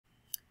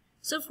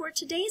So for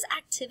today's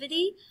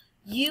activity,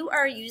 you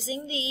are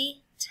using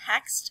the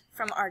text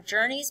from our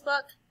Journeys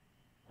book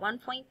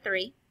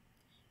 1.3.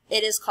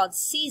 It is called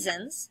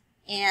Seasons,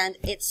 and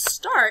it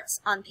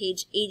starts on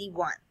page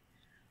 81.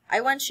 I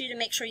want you to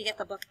make sure you get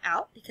the book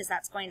out because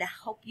that's going to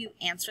help you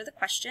answer the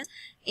questions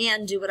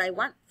and do what I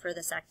want for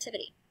this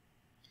activity.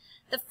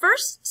 The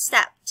first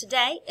step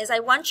today is I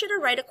want you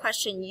to write a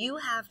question you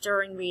have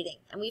during reading,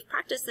 and we've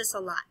practiced this a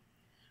lot.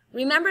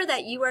 Remember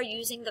that you are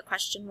using the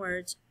question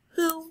words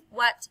who,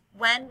 what,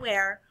 when,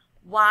 where,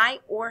 why,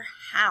 or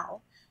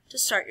how to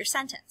start your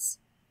sentence.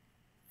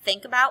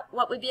 Think about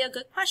what would be a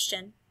good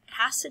question. It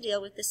has to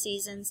deal with the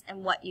seasons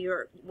and what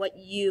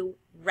you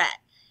read.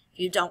 If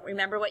you don't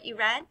remember what you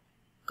read,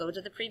 go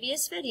to the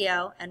previous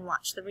video and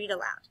watch the read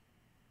aloud.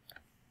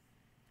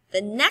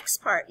 The next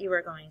part you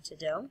are going to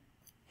do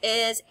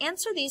is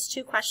answer these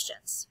two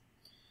questions.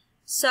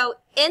 So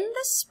in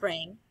the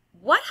spring,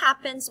 what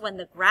happens when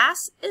the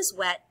grass is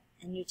wet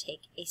and you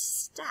take a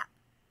step?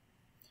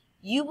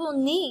 You will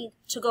need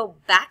to go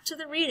back to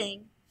the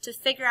reading to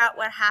figure out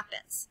what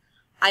happens.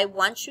 I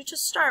want you to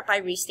start by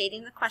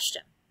restating the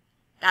question.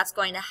 That's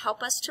going to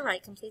help us to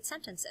write complete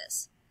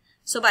sentences.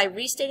 So by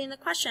restating the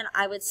question,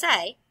 I would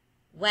say,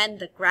 when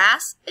the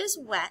grass is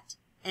wet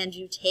and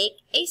you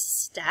take a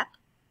step,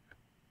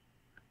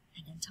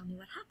 and then tell me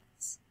what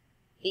happens.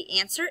 The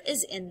answer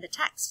is in the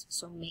text,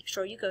 so make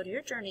sure you go to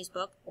your Journeys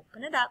book,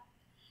 open it up,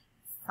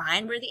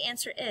 find where the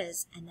answer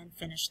is, and then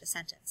finish the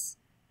sentence.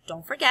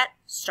 Don't forget,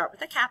 start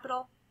with a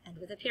capital, end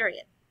with a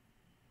period.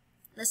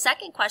 The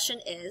second question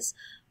is,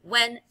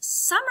 when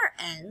summer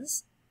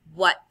ends,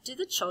 what do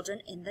the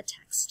children in the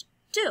text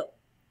do?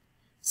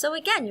 So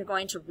again, you're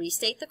going to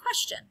restate the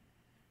question.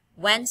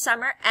 When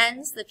summer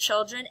ends, the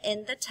children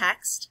in the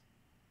text,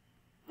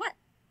 what?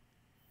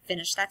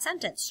 Finish that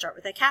sentence. Start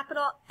with a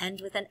capital,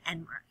 end with an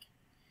end mark.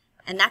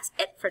 And that's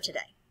it for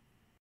today.